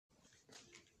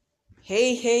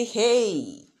Hey, hey,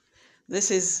 hey.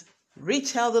 This is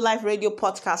Rich Healthy Life Radio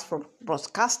Podcast from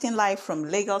broadcasting live from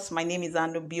Lagos. My name is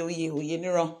Anu Bioye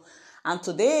Huyeniro. And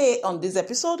today on this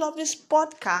episode of this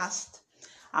podcast,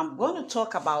 I'm going to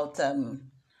talk about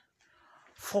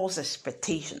false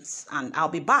expectations. And I'll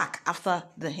be back after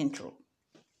the intro.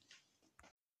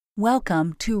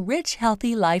 Welcome to Rich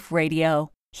Healthy Life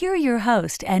Radio. Here your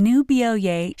host, Anu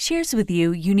Bioye, shares with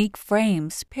you unique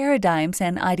frames, paradigms,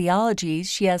 and ideologies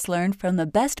she has learned from the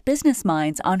best business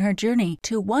minds on her journey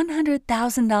to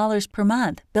 $100,000 per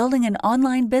month, building an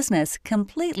online business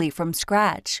completely from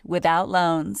scratch without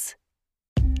loans.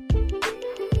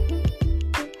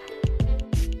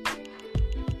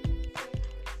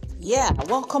 Yeah,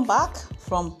 welcome back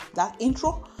from that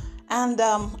intro. And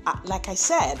like I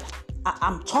said,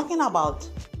 I'm talking about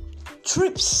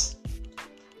trips.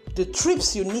 The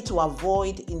trips you need to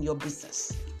avoid in your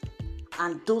business.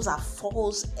 And those are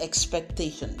false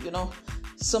expectations.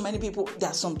 So many people, there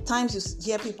are sometimes you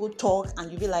hear people talk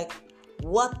and you be like,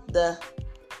 where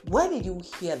did you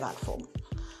hear that from?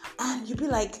 And you be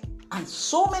like, and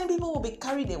so many people will be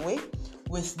carried away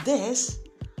with this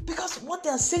because what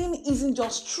they're saying isn't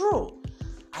just true.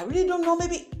 I really don't know,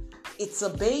 maybe it's a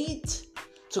bait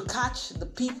to catch the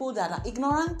people that are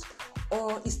ignorant,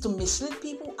 or is to mislead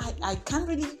people. I can't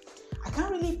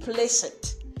really place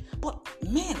it. But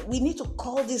man, we need to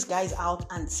call these guys out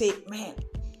and say, man,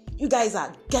 you guys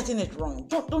are getting it wrong.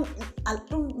 Don't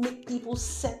make people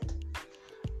set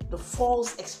the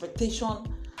false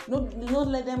expectation. Don't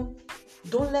let them,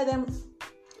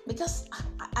 because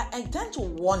I tend to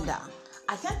wonder.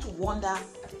 I tend to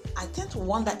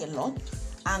wonder a lot,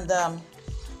 and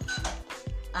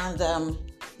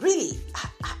really,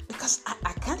 because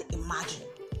I can't imagine.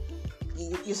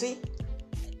 You see,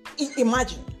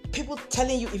 imagine people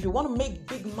telling you if you want to make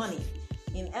big money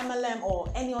in MLM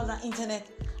or any other internet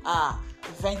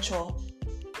venture,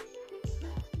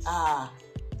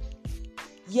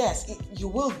 yes, you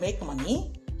will make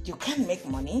money. You can make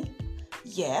money,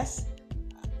 yes,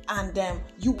 and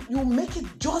you make it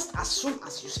just as soon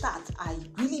as you start. I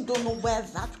really don't know where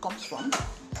that comes from.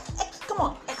 Come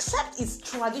on, except it's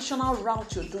traditional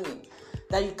route you're doing.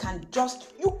 That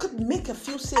you could make a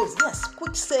few sales. Yes,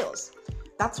 quick sales.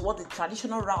 That's what the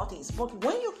traditional route is. But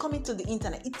when you come into the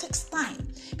internet, it takes time.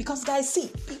 Because guys, see,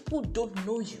 people don't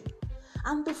know you.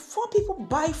 And before people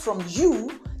buy from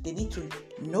you, they need to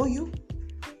know you.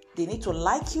 They need to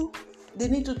like you. They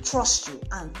need to trust you.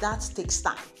 And that takes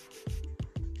time.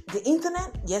 The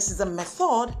internet, yes, is a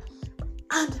method.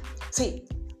 And see,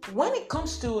 when it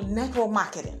comes to network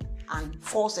marketing and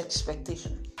false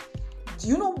expectation, do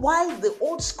you know why the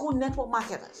old school network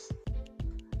marketers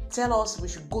tell us we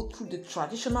should go through the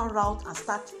traditional route and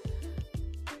start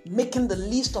making the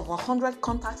list of 100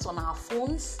 contacts on our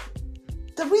phones?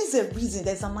 There is a reason,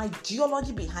 there's an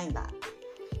ideology behind that.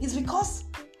 It's because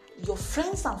your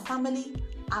friends and family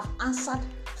have answered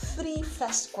 3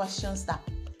 first questions that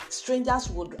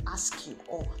strangers would ask you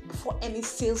or before any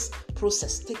sales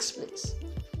process takes place.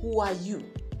 Who are you?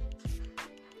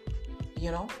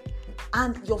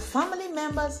 And your family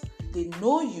members, they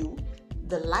know you,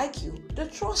 they like you, they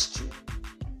trust you.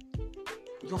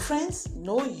 Your friends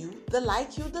know you, they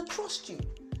like you, they trust you.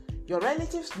 Your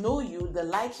relatives know you, they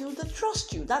like you, they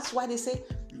trust you. That's why they say,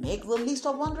 make the list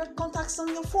of 100 contacts on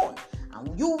your phone.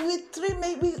 And you with 3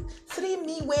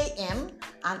 me way in,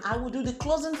 and I will do the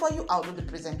closing for you. I'll do the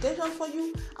presentation for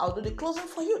you. I'll do the closing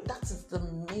for you. That is the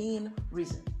main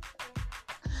reason.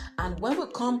 And when we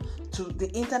come to the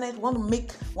internet, want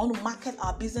to market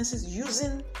our businesses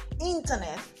using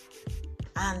internet,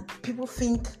 and people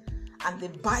think and they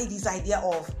buy this idea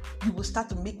of you will start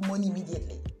to make money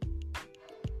immediately.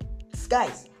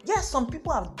 Guys, yes, some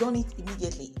people have done it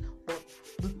immediately, but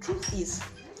the truth is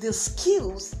there are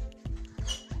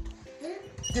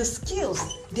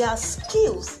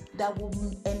skills that will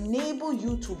enable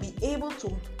you to be able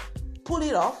to pull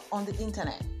it off on the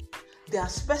internet. There are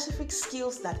specific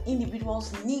skills that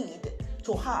individuals need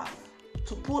to have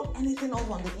to pull anything off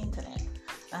on the internet.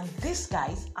 And these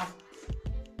guys have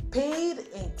paid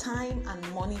in time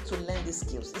and money to learn these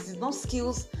skills. It is not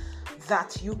skills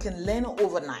that you can learn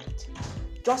overnight.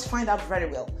 Just find out very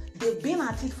well. They've been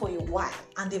at it for a while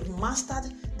and they've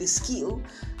mastered the skill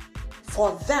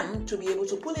for them to be able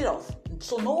to pull it off.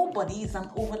 So nobody is an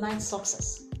overnight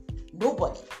success.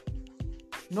 Nobody.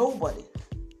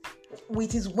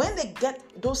 It is when they get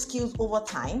those skills over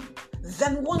time,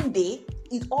 then one day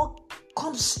it all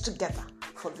comes together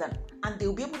for them and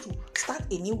they'll be able to start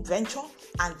a new venture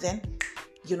and then,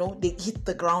 they hit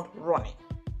the ground running.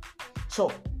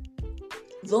 So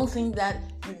Don't think that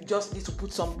you just need to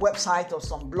put some website or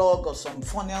some blog or some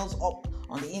funnels up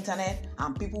on the internet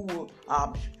and people will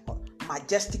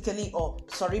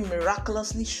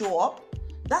miraculously show up.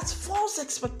 That's false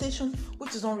expectation,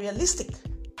 which is unrealistic.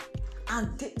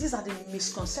 And these are the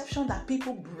misconceptions that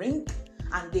people bring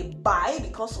and they buy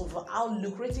because of how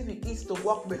lucrative it is to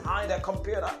work behind a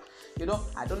computer.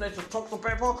 I don't need to talk to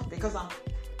people because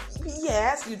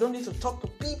yes, you don't need to talk to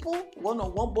people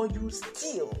one-on-one, but you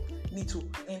still need to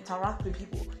interact with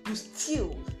people. You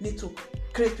still need to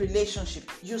create relationships.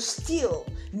 You still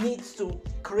need to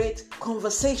create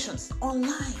conversations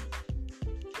online.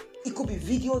 It could be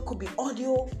video, it could be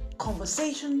audio,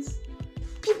 conversations.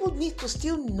 People need to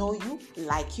still know you,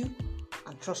 like you,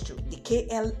 and trust you. The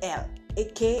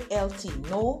KLT,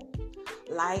 know,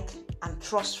 like, and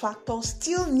trust factors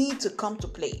still need to come to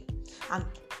play. And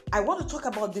I want to talk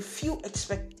about the few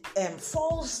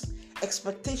false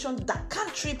expectations that can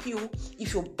trip you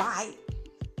if you buy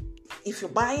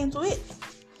into it.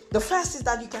 The first is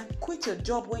that you can quit your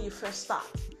job when you first start.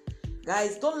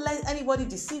 Guys, don't let anybody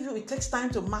deceive you. It takes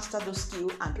time to master those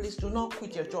skills, and please do not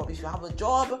quit your job. If you have a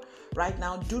job right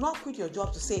now, do not quit your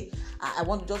job to say, I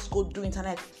want to just go do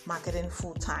internet marketing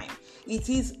full time. It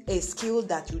is a skill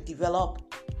that you develop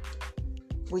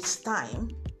with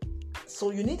time.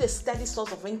 So you need a steady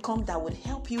source of income that would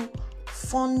help you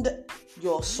fund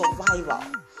your survival,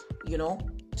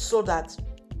 so that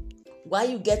while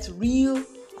you get real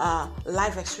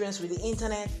life experience with the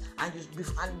internet and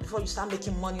before you start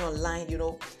making money online,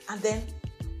 and then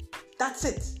that's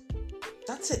it.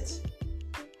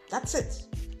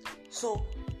 So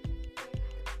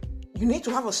you need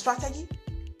to have a strategy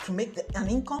to make an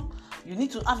income. You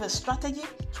need to have a strategy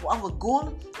to have a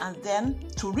goal, and then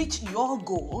to reach your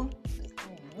goal,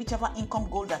 whichever income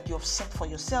goal that you have set for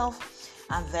yourself.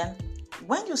 And then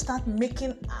when you start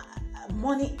making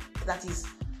money that is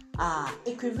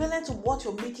equivalent to what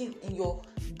you're making in your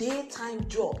daytime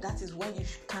job, that is when you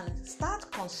can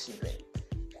start considering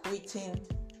quitting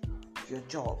your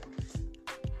job.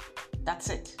 That's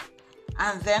it.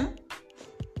 And then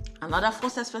another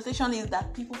false expectation is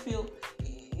that people feel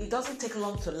it doesn't take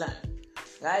long to learn.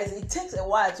 Guys, it takes a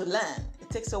while to learn.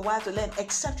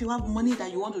 Except you have money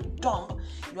that you want to dump.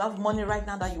 You have money right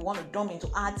now that you want to dump into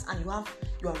ads, and you are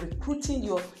recruiting,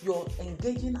 you're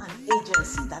engaging an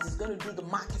agency that is going to do the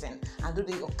marketing and do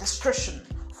the orchestration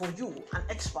for you, an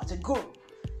expert, a guru.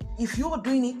 If you're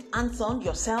doing it hands-on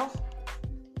yourself,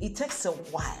 it takes a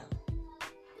while.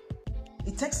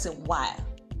 It takes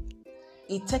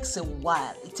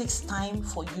time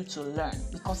for you to learn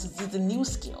because it is a new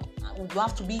skill. You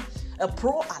have to be a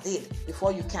pro at it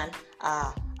before you can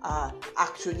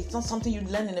actually. It's not something you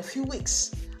learn in a few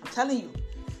weeks. I'm telling you,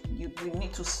 you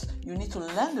need to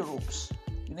learn the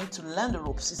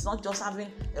ropes. It's not just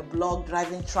having a blog,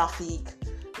 driving traffic,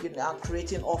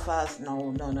 creating offers.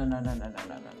 No.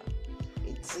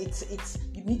 It's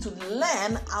you need to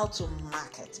learn how to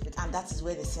market, and that is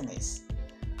where the thing is.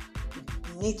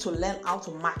 You need to learn how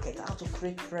to market, how to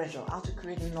create pressure, how to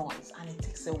create noise, and it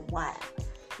takes a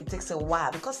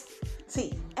while. Because,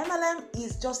 see, MLM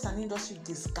is just an industry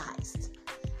disguised.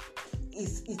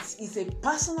 It's a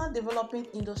personal development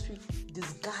industry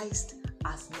disguised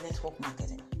as network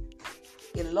marketing.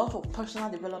 A lot of personal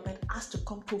development has to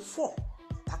come to fore.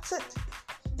 That's it.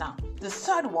 Now, the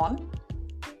third one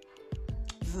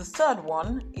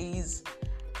is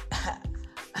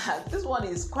this one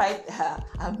is quite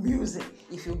amusing.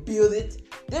 If you build it,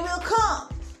 they will come.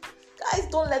 Guys,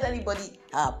 don't let anybody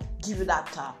give you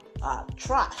that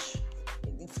trash.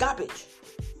 It's garbage.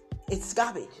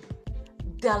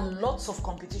 There are lots of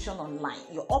competition online.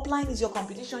 Your upline is your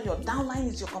competition, your downline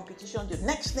is your competition, your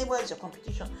next neighbor is your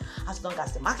competition. As long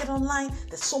as they market online,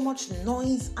 there's so much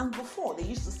noise. And before, they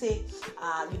used to say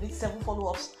you need 7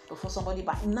 follow-ups before somebody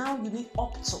buys. Now you need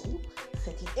up to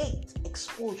 38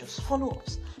 exposures,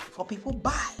 follow-ups before people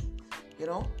buy,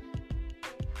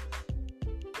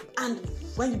 And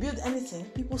when you build anything,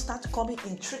 people start coming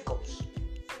in trickles.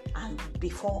 And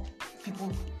before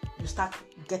you start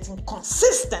getting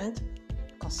consistent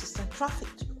traffic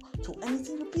to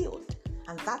anything you build.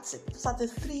 And that's it. Those are the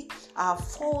 3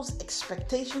 false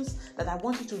expectations that I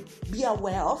want you to be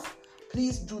aware of.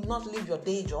 Please do not leave your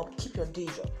day job. Keep your day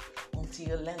job until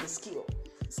you learn the skill.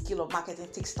 Skill of marketing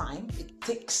takes time. It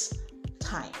takes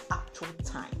time, actual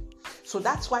time. So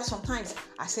that's why sometimes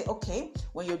I say, okay,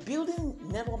 when you're building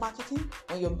network marketing,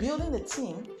 when you're building a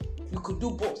team, you could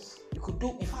do both. You could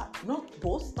do, in fact, not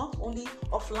both, not only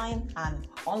offline and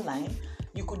online.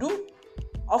 You could do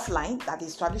offline, that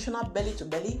is traditional belly to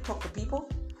belly, talk to people,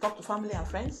 talk to family and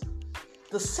friends.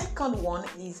 The second one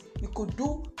is you could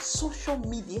do social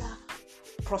media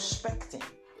prospecting.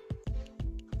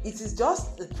 It is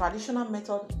just the traditional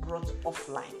method brought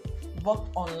offline, but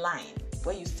online,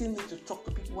 where you still need to talk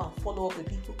to people and follow up with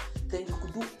people. Then you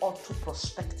could do auto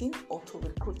prospecting, auto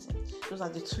recruiting. Those are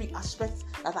the three aspects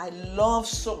that I love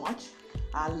so much.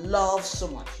 And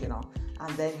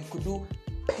then you could do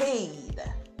paid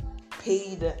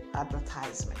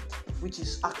advertisement, which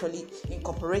is actually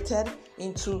incorporated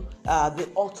into the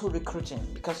auto recruiting,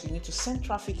 because you need to send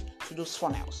traffic to those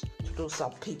funnels, to those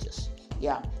pages.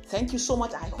 Yeah, thank you so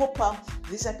much. I hope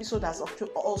this episode has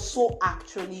also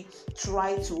actually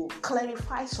tried to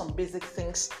clarify some basic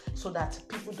things so that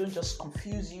people don't just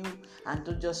confuse you and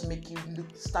don't just make you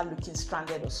start looking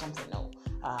stranded or something. No.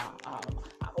 I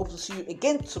hope to see you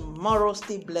again tomorrow.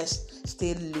 Stay blessed,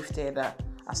 stay lifted, and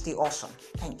stay awesome.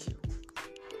 Thank you.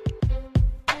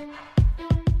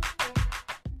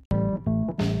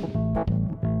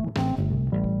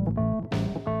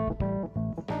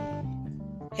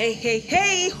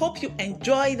 Hey, hope you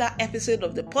enjoyed that episode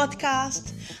of the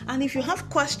podcast. And if you have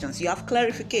questions, you have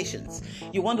clarifications,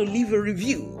 you want to leave a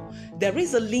review, there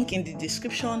is a link in the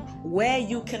description where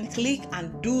you can click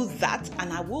and do that,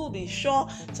 and I will be sure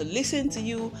to listen to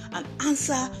you and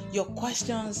answer your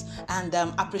questions and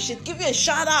give you a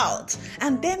shout out.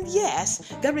 And then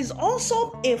yes, there is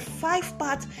also a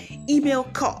 5-part email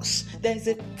course. There is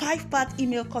a 5-part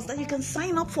email course that you can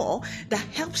sign up for that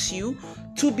helps you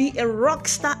to be a rock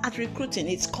star at recruiting.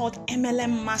 It's called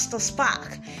MLM Master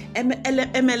Spark.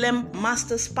 MLM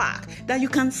Master Spark that you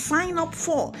can sign up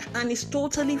for, and it's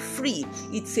totally free.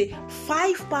 It's a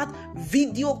 5-part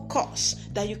video course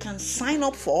that you can sign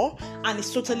up for, and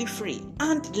it's totally free.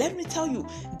 And let me tell you,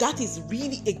 that is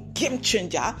really a game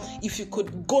changer. If you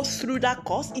could go through that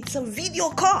course, it's a video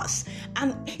course,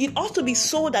 and it ought to be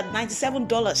sold at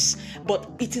 $97, but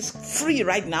it is free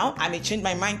right now. I may change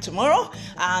my mind tomorrow,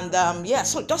 and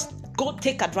so just go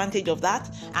take advantage of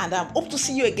that, and hope to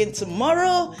see you again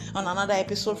tomorrow on another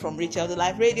episode from Reach Healthy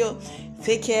Life Radio.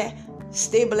 Take care,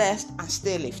 stay blessed, and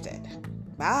stay lifted.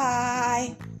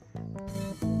 Bye.